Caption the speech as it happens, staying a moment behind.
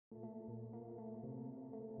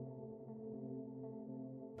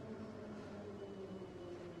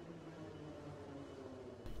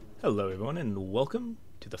Hello everyone and welcome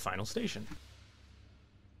to the final station.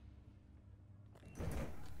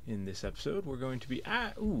 In this episode we're going to be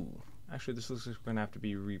actually this looks like we're going to have to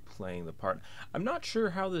be replaying the part. I'm not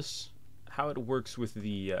sure how it works with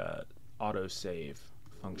the autosave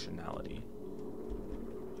functionality.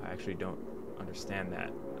 I actually don't understand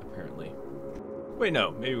that apparently. Wait,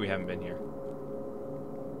 no, maybe we haven't been here.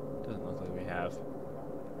 Doesn't look like we have.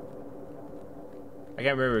 I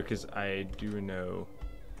can't remember because I do know.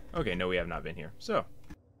 Okay, no, we have not been here. So,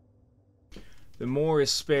 the more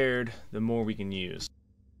is spared, the more we can use.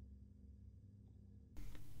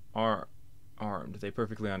 Are armed. They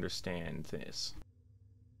perfectly understand this.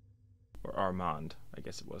 Or Armand, I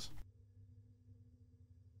guess it was.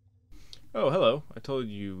 Oh, hello. I told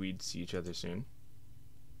you we'd see each other soon.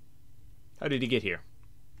 How did he get here?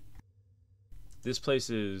 This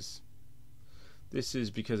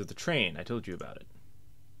is because of the train. I told you about it.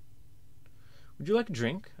 Would you like a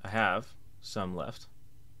drink? I have some left.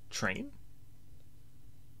 Train?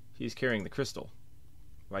 He's carrying the crystal.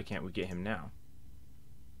 Why can't we get him now?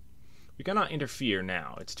 We cannot interfere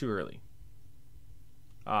now. It's too early.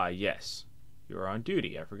 Ah, yes. You are on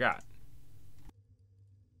duty. I forgot.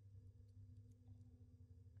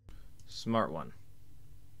 Smart one.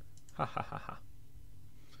 Ha ha ha ha.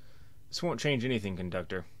 This won't change anything,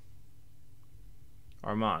 conductor.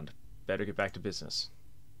 Armand, better get back to business.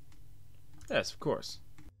 Yes, of course.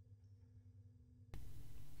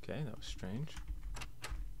 Okay, that was strange.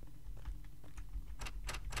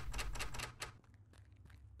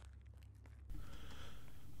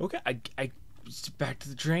 Okay, I back to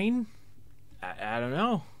the train? I don't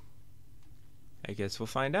know. I guess we'll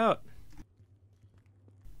find out.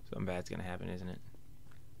 Something bad's gonna happen, isn't it?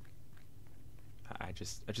 I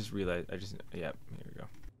just realized, yep, here we go.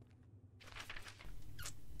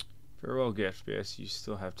 Farewell gift, yes, you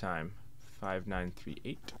still have time.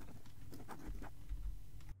 5938.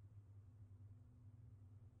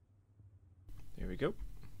 There we go.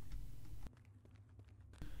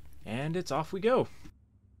 And it's off we go.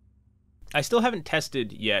 I still haven't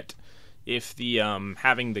tested yet if the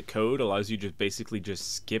having the code allows you to basically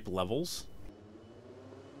just skip levels.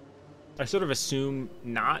 I sort of assume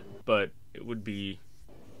not, but it would be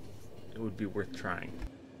worth trying.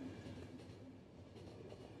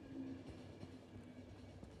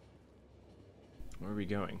 Where are we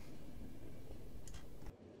going?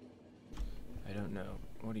 I don't know.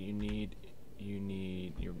 What do you need? You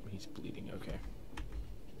need he's bleeding, okay.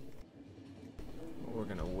 We're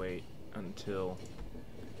gonna wait until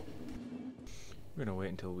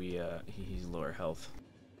he's lower health.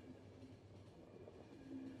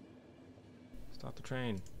 Stop the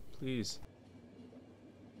train, please.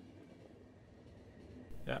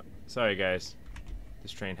 Yeah, sorry guys.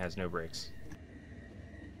 This train has no brakes.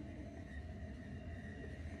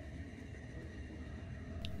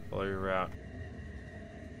 Follow your route.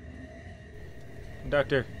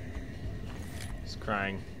 Conductor. He's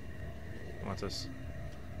crying. He wants us.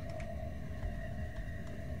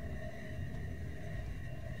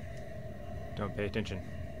 Don't pay attention.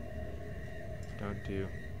 Don't do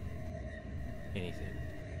anything.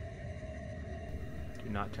 Do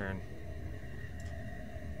not turn.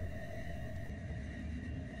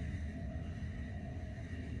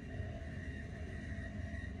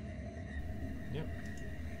 Yep.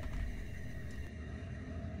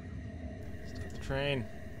 Stop the train.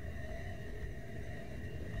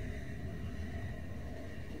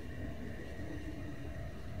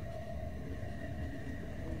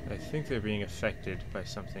 I think they're being affected by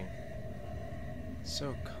something. It's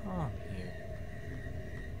so calm here.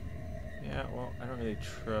 Yeah, well, I don't really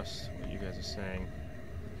trust what you guys are saying.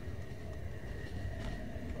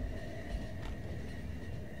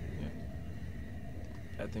 Yeah.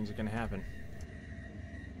 Bad things are gonna happen.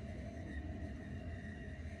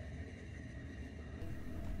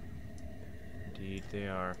 Indeed, they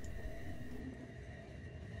are.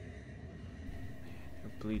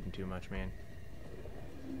 You're bleeding too much, man.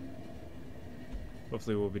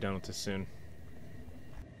 Hopefully we'll be done with this soon.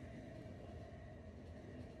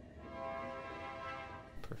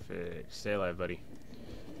 Perfect. Stay alive, buddy.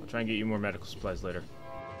 I'll try and get you more medical supplies later.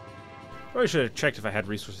 Probably should have checked if I had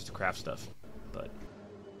resources to craft stuff, but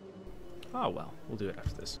oh well, we'll do it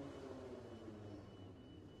after this.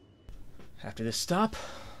 After this stop,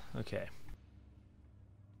 okay.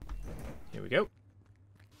 Here we go.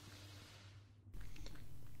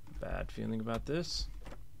 Bad feeling about this.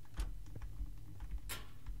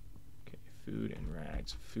 Okay, food and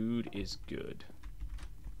rags. Food is good.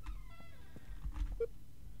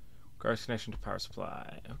 Guard's connection to power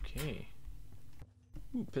supply. Okay.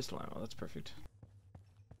 Ooh, pistol ammo. That's perfect.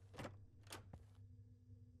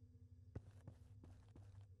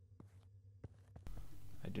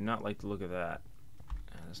 do not like the look of that.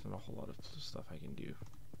 There's not a whole lot of stuff I can do.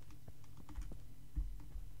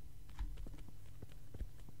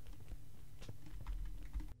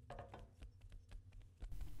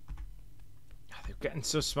 They've gotten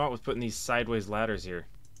so smart with putting these sideways ladders here.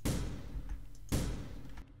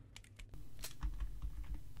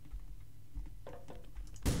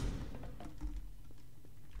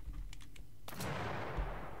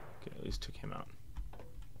 Okay, at least took him out.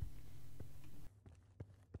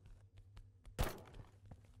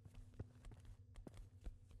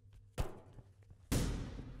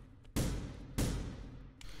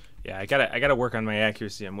 Yeah, I gotta work on my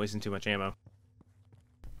accuracy. I'm wasting too much ammo.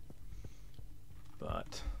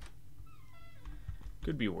 But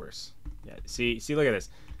could be worse. Yeah, see, look at this.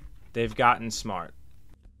 They've gotten smart.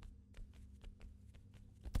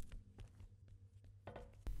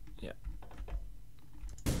 Yeah.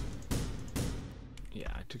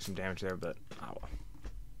 Yeah, I took some damage there, but oh well.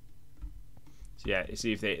 So yeah,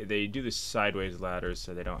 see if they do the sideways ladders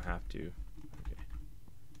so they don't have to.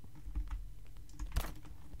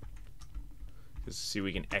 See,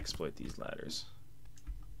 we can exploit these ladders.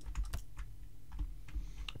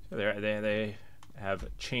 So they have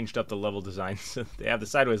changed up the level design, so they have the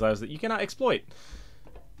sideways ladders that you cannot exploit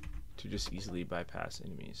to just easily bypass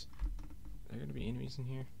enemies. Are there going to be enemies in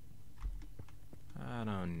here? I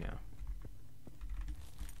don't know.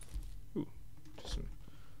 Ooh, just some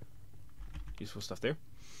useful stuff there.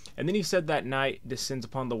 And then he said that night descends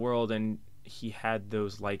upon the world, and he had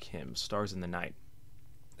those like him, stars in the night.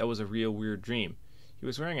 That was a real weird dream. He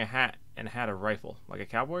was wearing a hat and had a rifle. Like a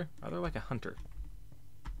cowboy? Rather like a hunter.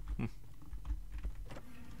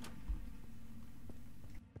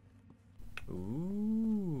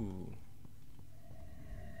 Ooh.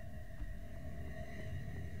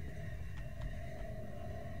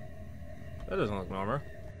 That doesn't look normal.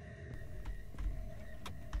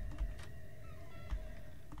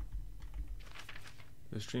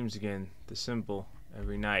 Those dreams again. The symbol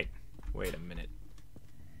every night. Wait a minute.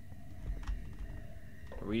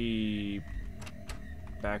 Are we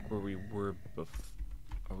back where we were before?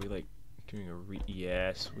 Are we like doing a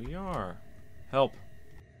yes, we are. Help.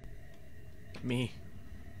 Me.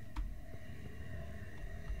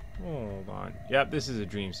 Hold on. Yep, this is a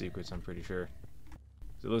dream sequence, I'm pretty sure.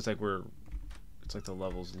 It looks like it's like the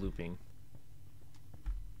level's looping.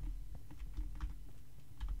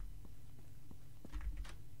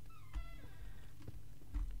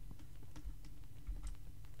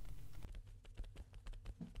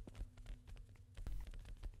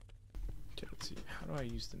 Let's see, how do I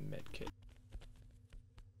use the med kit?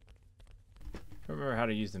 I don't remember how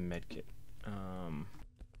to use the med kit.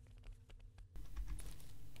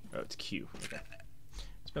 Oh, it's Q. Okay.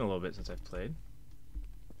 It's been a little bit since I've played.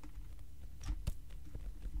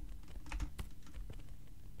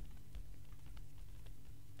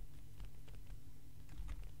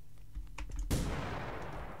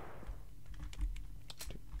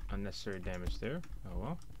 Unnecessary damage there. Oh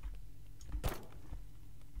well.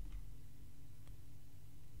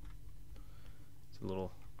 A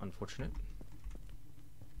little unfortunate.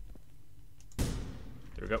 There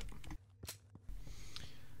we go.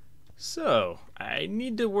 So, I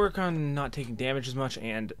need to work on not taking damage as much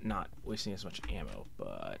and not wasting as much ammo,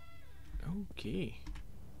 but okay.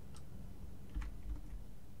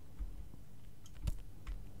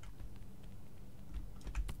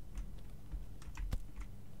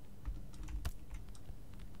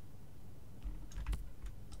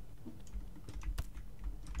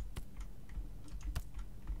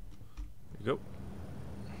 Go.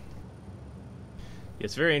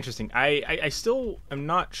 It's very interesting. I still am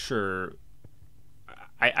not sure.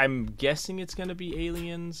 I'm guessing it's going to be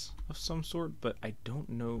aliens of some sort, but I don't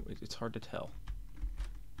know. It's hard to tell.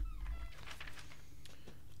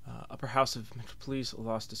 Upper House of Metro Police,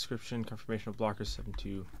 lost description, confirmation of blockers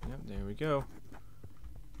 7-2. Yep, there we go.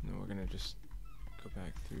 And then we're going to just go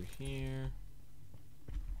back through here.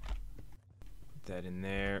 Put that in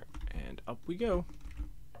there, and up we go.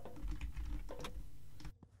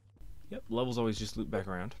 Yep, levels always just loop back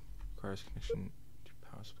around. Requires connection to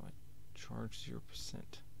power supply. Charge 0%.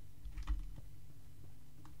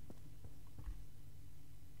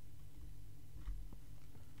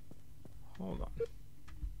 Hold on.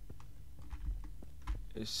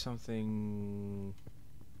 Is something...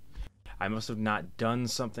 I must have not done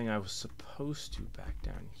something I was supposed to back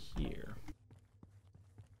down here.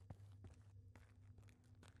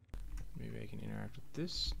 Maybe I can interact with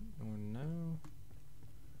this, or no.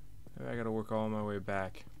 I gotta work all my way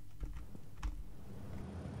back.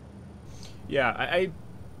 Yeah,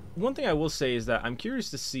 one thing I will say is that I'm curious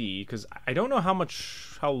to see, because I don't know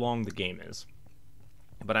how long the game is.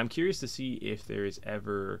 But I'm curious to see if there is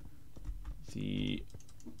ever the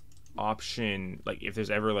option, like if there's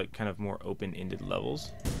ever like kind of more open-ended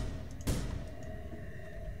levels.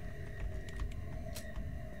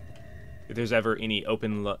 If there's ever any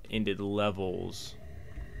open-ended levels,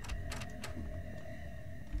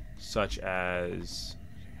 such as,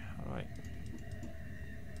 how do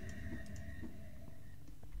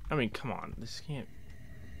I mean, come on, this can't,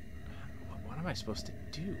 what am I supposed to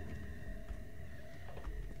do?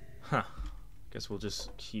 Huh. Guess we'll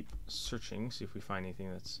just keep searching, see if we find anything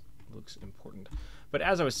that's looks important. But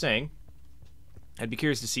as I was saying, I'd be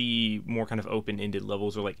curious to see more kind of open-ended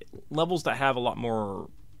levels, or like levels that have a lot more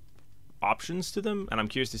options to them, and I'm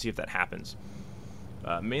curious to see if that happens.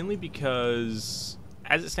 Mainly because,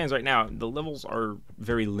 as it stands right now, the levels are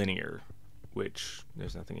very linear, which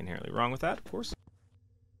there's nothing inherently wrong with that, of course.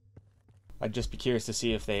 I'd just be curious to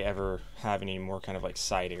see if they ever have any more kind of like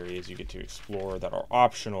side areas you get to explore that are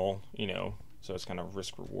optional, you know, so it's kind of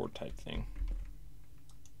risk-reward type thing.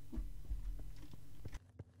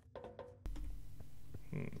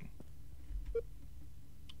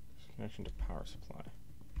 Connection to power supply.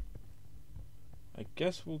 I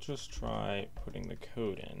guess we'll just try putting the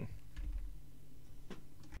code in.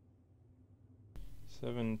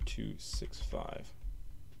 7265.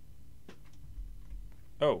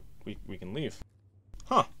 Oh, we can leave.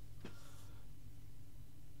 Huh.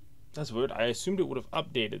 That's weird. I assumed it would have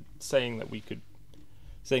updated saying that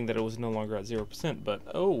it was no longer at 0%, but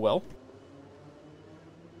oh well.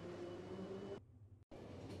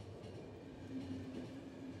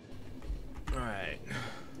 Alright.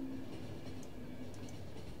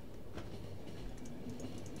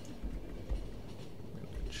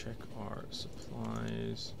 Check our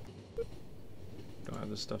supplies. Don't have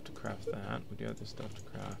the stuff to craft that. We do have the stuff to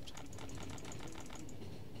craft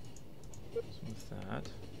some of that.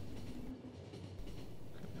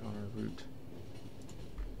 Cut down our route.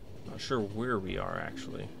 Not sure where we are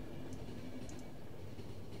actually.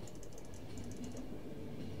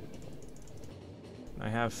 I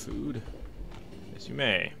have food. Yes, you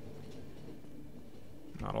may.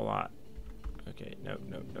 Not a lot. Okay, no.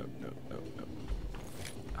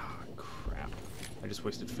 Ah, crap. I just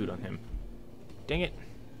wasted food on him. Dang it.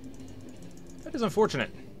 That is unfortunate.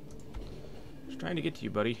 Just trying to get to you,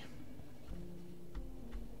 buddy.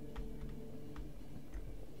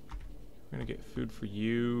 We're gonna get food for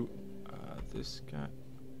you. This guy.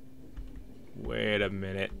 Wait a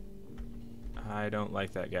minute. I don't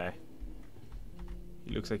like that guy.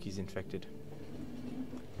 He looks like he's infected.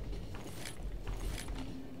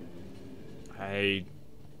 I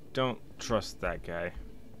don't trust that guy.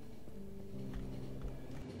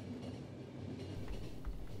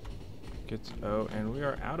 Oh, and we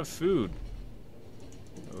are out of food.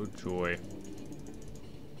 Oh joy.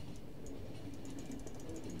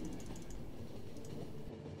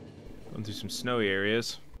 Going through some snowy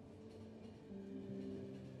areas.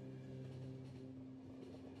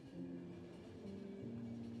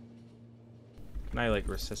 Can I like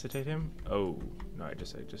resuscitate him? Oh no, I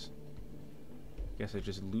guess I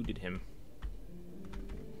just looted him.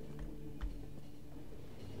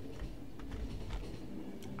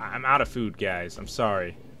 I'm out of food, guys. I'm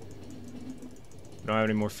sorry. Don't have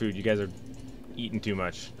any more food. You guys are eating too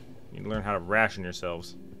much. You need to learn how to ration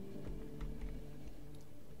yourselves.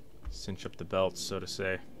 Cinch up the belts, so to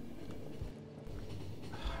say.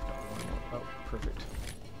 Oh, perfect.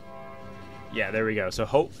 Yeah, there we go. So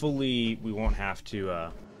hopefully we won't have to,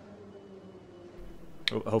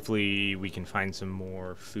 hopefully we can find some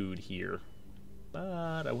more food here.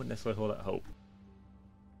 But I wouldn't necessarily hold out hope.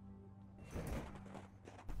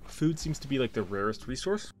 Food seems to be like the rarest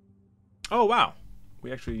resource. Oh, wow.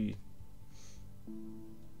 We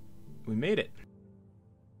made it.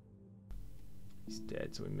 He's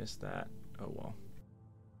dead, so we missed that. Oh, well.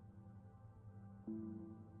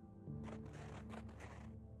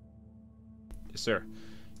 Yes, sir.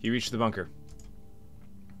 You reached the bunker.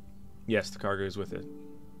 Yes, the cargo is with it.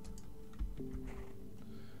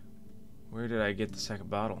 Where did I get the second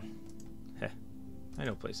bottle? Heh. I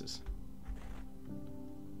know places.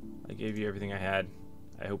 I gave you everything I had.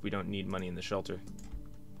 I hope we don't need money in the shelter.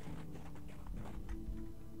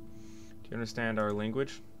 Do you understand our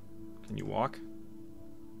language? Can you walk?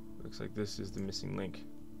 Looks like this is the missing link.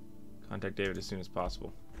 Contact David as soon as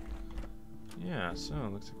possible. Yeah, so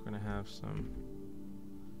it looks like we're gonna have some...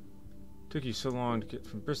 Took you so long to get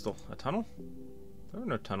from Bristol. A tunnel? There were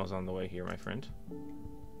no tunnels on the way here, my friend.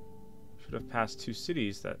 Should have passed two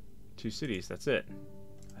cities, that's it.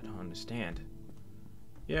 I don't understand.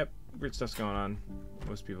 Yep, weird stuff's going on.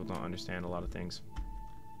 Most people don't understand a lot of things.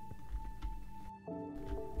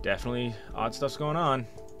 Definitely odd stuff's going on.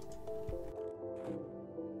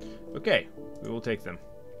 Okay, we will take them.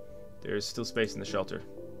 There's still space in the shelter.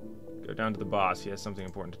 Go down to the boss. He has something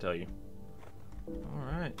important to tell you.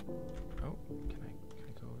 Alright. Oh, can I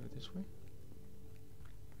go over this way? Is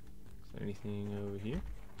there anything over here?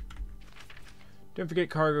 Don't forget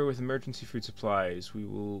cargo with emergency food supplies. We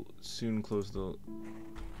will soon close the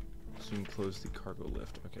cargo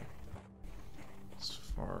lift. Okay. As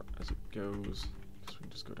far as it goes, I guess we can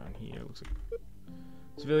just go down here. Looks like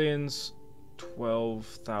civilians,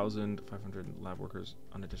 12,500 lab workers,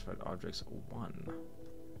 unidentified objects, 1.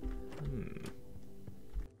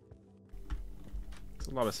 It's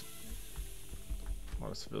a lot of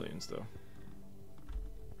civilians though.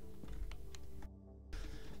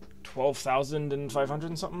 12,500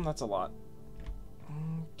 and something? That's a lot.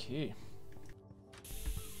 Okay.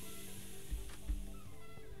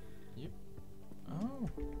 Yep. Oh.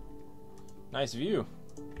 Nice view.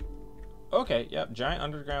 Okay, yep, giant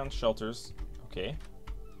underground shelters. Okay.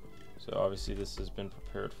 So obviously this has been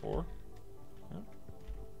prepared for. Yep.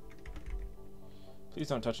 Please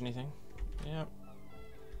don't touch anything. Yep.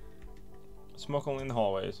 Smoke only in the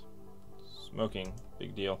hallways. Smoking,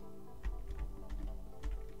 big deal.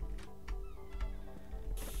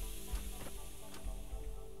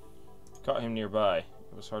 Caught him nearby.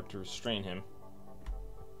 It was hard to restrain him.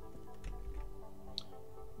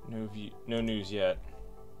 No news yet.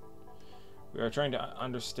 We are trying to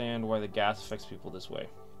understand why the gas affects people this way.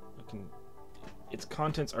 Its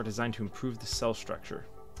contents are designed to improve the cell structure.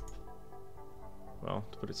 Well,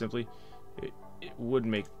 to put it simply, it would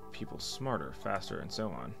make people smarter, faster, and so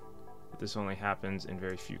on. But this only happens in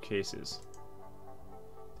very few cases.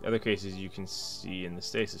 The other cases you can see in the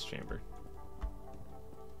stasis chamber.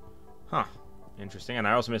 Huh. Interesting. And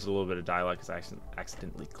I also missed a little bit of dialogue because I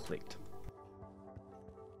accidentally clicked.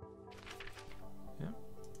 Yeah.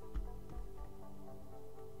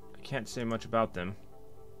 I can't say much about them.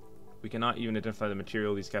 We cannot even identify the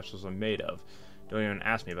material these capsules are made of. Don't even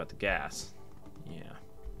ask me about the gas. Yeah.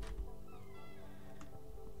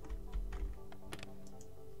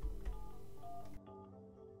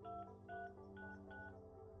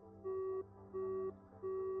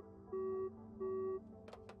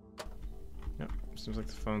 Yep, seems like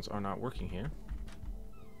the phones are not working here.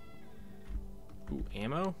 Ooh,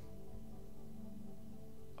 ammo?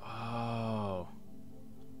 Oh.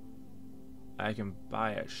 I can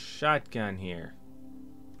buy a shotgun here.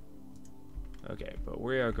 Okay, but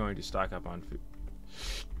we are going to stock up on food.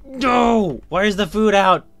 No! Where's the food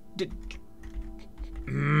out?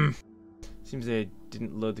 Seems they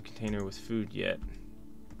didn't load the container with food yet.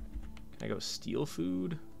 Can I go steal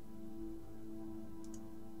food?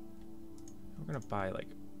 We're gonna buy like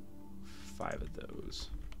 5 of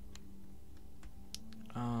those.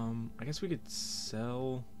 I guess we could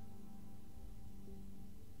sell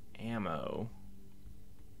ammo.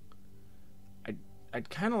 I'd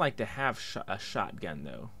kind of like to have a shotgun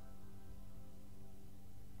though.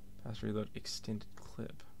 Fast reload, extended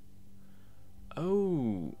clip.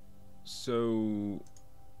 Oh, so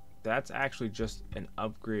that's actually just an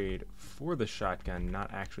upgrade for the shotgun,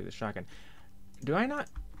 not actually the shotgun. Do I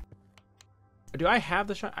have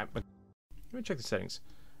the shotgun? Let me check the settings.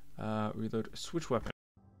 Reload, switch weapon.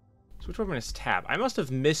 Switch weapon is tab. I must have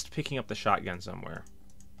missed picking up the shotgun somewhere.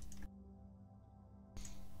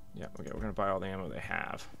 Yeah, okay, we're gonna buy all the ammo they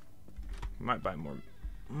have. We might buy more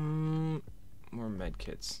med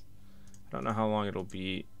kits. I don't know how long it'll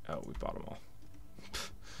be. Oh, we bought them all.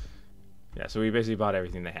 Yeah, so we basically bought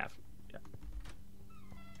everything they have. Yeah.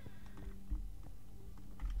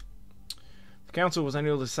 The council was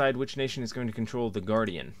unable to decide which nation is going to control the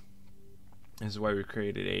Guardian. This is why we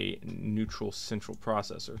created a neutral central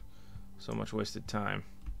processor. So much wasted time.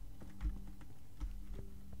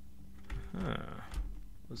 Huh.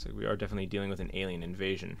 Looks like we are definitely dealing with an alien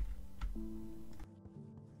invasion.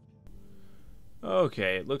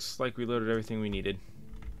 Okay, it looks like we loaded everything we needed.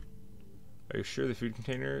 Are you sure the food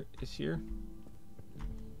container is here?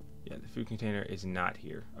 Yeah, the food container is not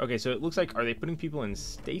here. Okay, so it looks like, are they putting people in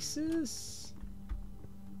stasis?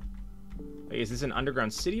 Like, is this an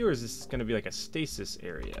underground city, or is this going to be like a stasis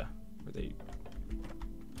area? Where they...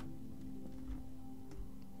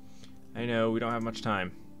 I know, we don't have much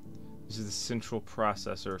time. This is the central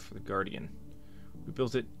processor for the Guardian. We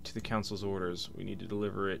built it to the Council's orders. We need to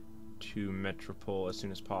deliver it to Metropole as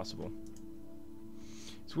soon as possible.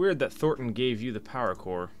 It's weird that Thornton gave you the power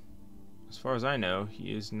core. As far as I know,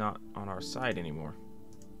 he is not on our side anymore.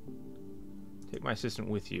 Take my assistant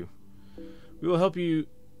with you. We will help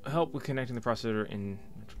with connecting the processor in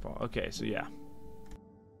Metropole. Okay, so yeah.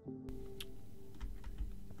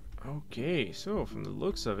 Okay, so from the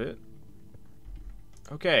looks of it...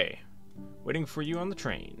 Okay. Waiting for you on the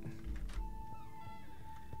train.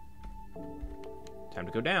 Time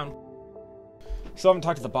to go down. Still haven't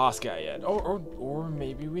talked to the boss guy yet. Or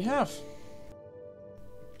maybe we have.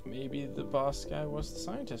 Maybe the boss guy was the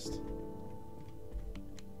scientist.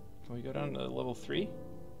 Can we go down to level 3?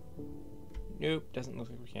 Nope, doesn't look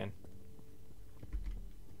like we can.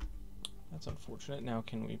 That's unfortunate. Now,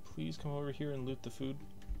 can we please come over here and loot the food?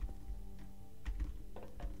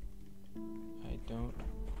 I don't...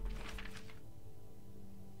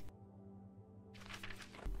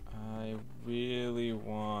 I really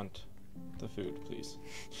want the food, please.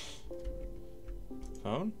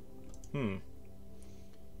 Phone?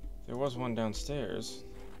 There was one downstairs.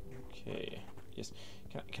 Okay. Yes.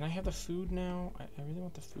 Can I have the food now? I really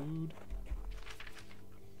want the food.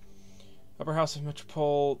 Upper House of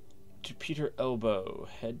Metropole to Peter Elbow,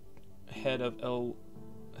 head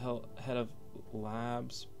of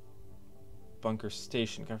Labs Bunker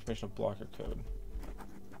Station. Confirmation of blocker code.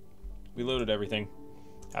 We loaded everything.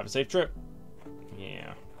 Have a safe trip.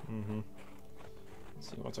 Yeah. Let's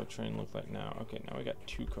see, what's our train look like now? Okay, now we got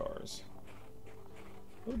 2 cars.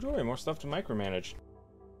 Oh joy, more stuff to micromanage.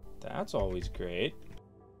 That's always great.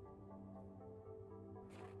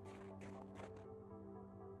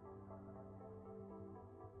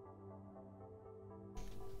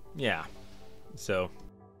 Yeah. So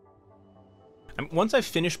once I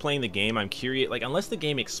finish playing the game, I'm curious, like, unless the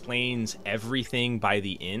game explains everything by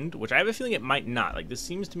the end, which I have a feeling it might not. Like, this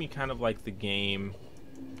seems to me kind of like the game...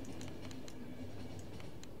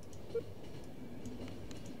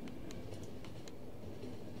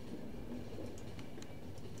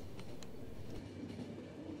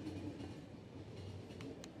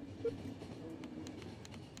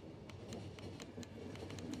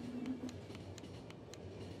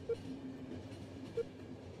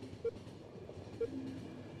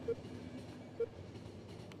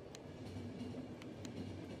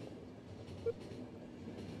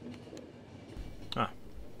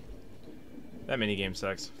 That minigame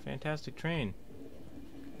sucks. Fantastic train.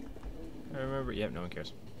 I remember... Yep, no one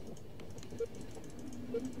cares.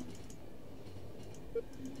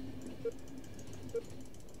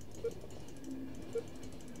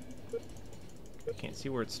 I can't see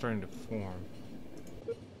where it's starting to form.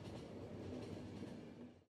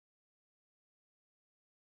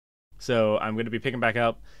 So I'm going to be picking back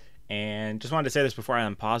up, and just wanted to say this before I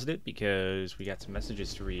unpaused it because we got some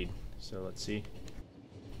messages to read. So let's see.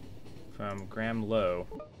 From Graham Lowe.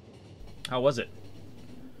 How was it?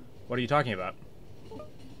 What are you talking about?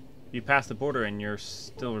 You passed the border and you're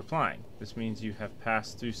still replying. This means you have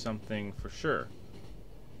passed through something for sure.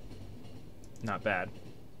 Not bad.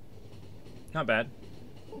 Not bad.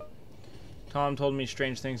 Tom told me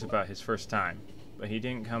strange things about his first time, but he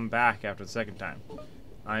didn't come back after the second time.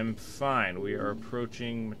 I'm fine. We are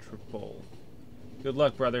approaching Metropole. Good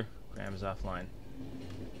luck, brother. Graham is offline.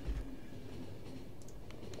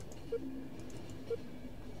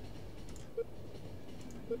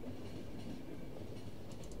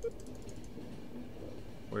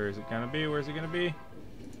 Where is it gonna be? Where's it gonna be?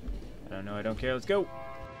 I don't know. I don't care. Let's go.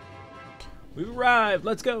 We've arrived.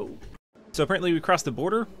 Let's go. So apparently we crossed the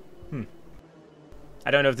border. I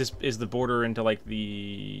don't know if this is the border into like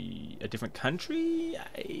a different country.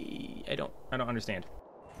 I don't understand.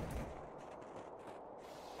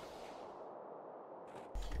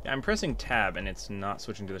 Yeah, I'm pressing tab and it's not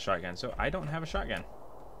switching to the shotgun, so I don't have a shotgun,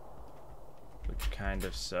 which kind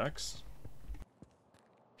of sucks.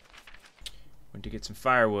 Went to get some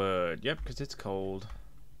firewood. Yep, because it's cold.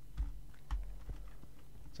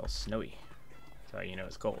 It's all snowy. That's how you know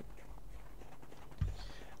it's cold.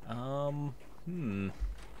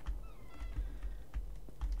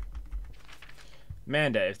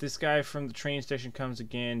 Amanda, if this guy from the train station comes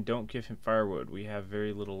again, don't give him firewood. We have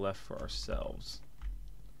very little left for ourselves.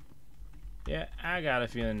 Yeah, I got a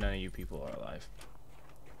feeling none of you people are alive.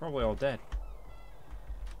 Probably all dead.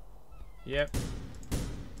 Yep.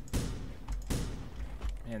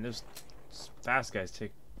 Man, those fast guys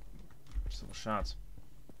take several shots.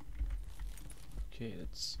 Okay,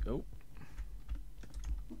 let's... Oh.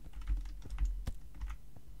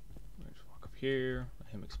 Just walk up here,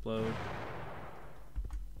 let him explode.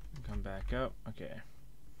 Come back up. Okay.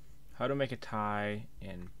 How to make a tie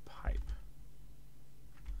in pipe.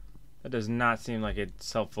 That does not seem like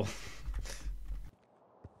it's helpful.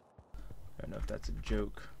 I don't know if that's a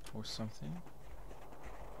joke or something.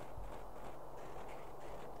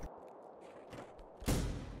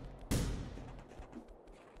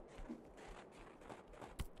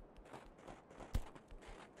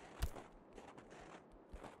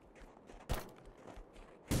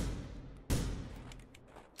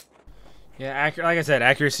 Yeah, like I said,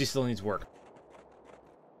 accuracy still needs work.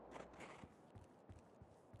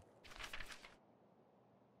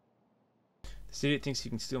 This idiot thinks he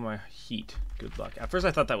can steal my heat. Good luck. At first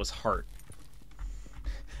I thought that was heart.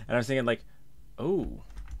 And I was thinking like, oh.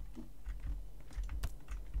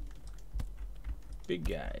 Big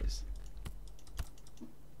guys.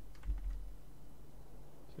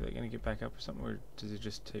 Are they gonna get back up or something, or does it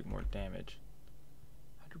just take more damage?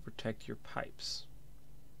 How to protect your pipes.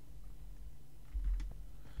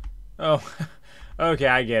 Oh, okay,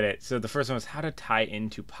 I get it. So the first one was how to tie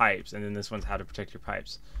into pipes, and then this one's how to protect your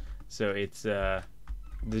pipes. So it's the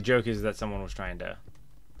joke is that someone was trying to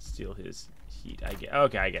steal his heat. I get.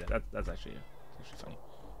 Okay, I get it. That's actually funny.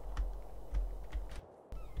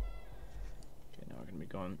 Okay, now we're gonna be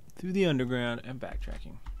going through the underground and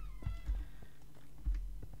backtracking.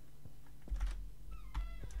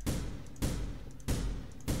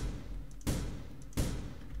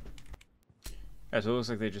 Alright, so it looks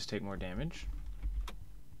like they just take more damage.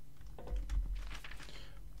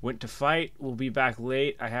 Went to fight. We'll be back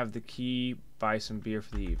late. I have the key. Buy some beer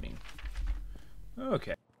for the evening.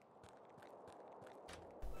 Okay.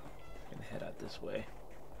 I'm gonna head out this way.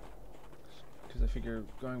 Because I figure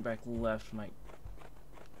going back left might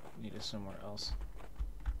lead us somewhere else.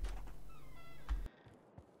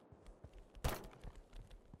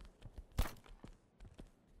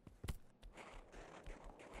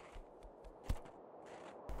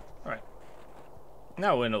 Alright.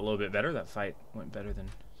 Now it went a little bit better. That fight went better than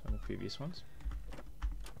some of the previous ones.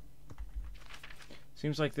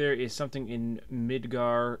 Seems like there is something in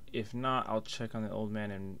Midgar. If not, I'll check on the old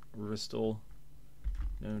man in Ristal.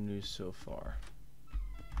 No news so far.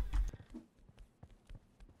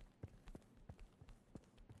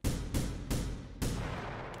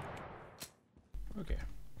 Okay.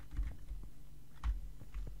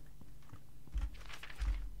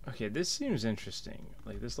 Okay, this seems interesting.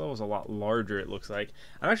 Like, this level's a lot larger, it looks like.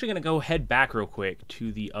 I'm actually going to go head back real quick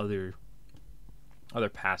to the other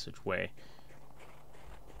passageway.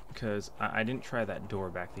 Because I didn't try that door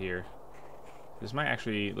back here. This might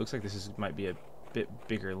actually, looks like this might be a bit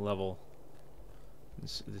bigger level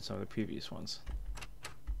than some of the previous ones.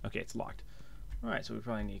 Okay, it's locked. Alright, so we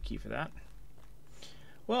probably need a key for that.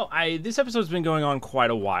 Well, this episode's been going on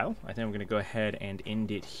quite a while. I think I'm going to go ahead and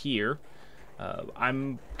end it here.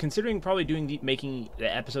 I'm considering probably making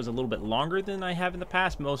the episodes a little bit longer than I have in the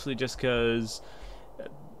past, mostly just because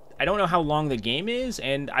I don't know how long the game is,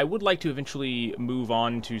 and I would like to eventually move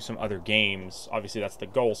on to some other games. Obviously, that's the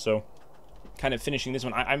goal, so kind of finishing this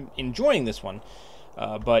one. I'm enjoying this one,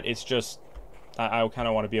 but it's just I kind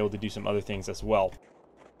of want to be able to do some other things as well.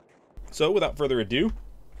 So, without further ado,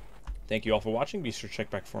 thank you all for watching. Be sure to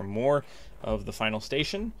check back for more of The Final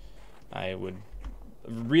Station. I would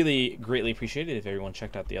really greatly appreciate it if everyone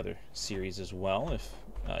checked out the other series as well, if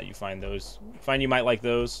you find you might like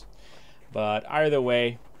those. But either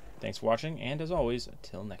way, thanks for watching, and as always,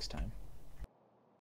 until next time.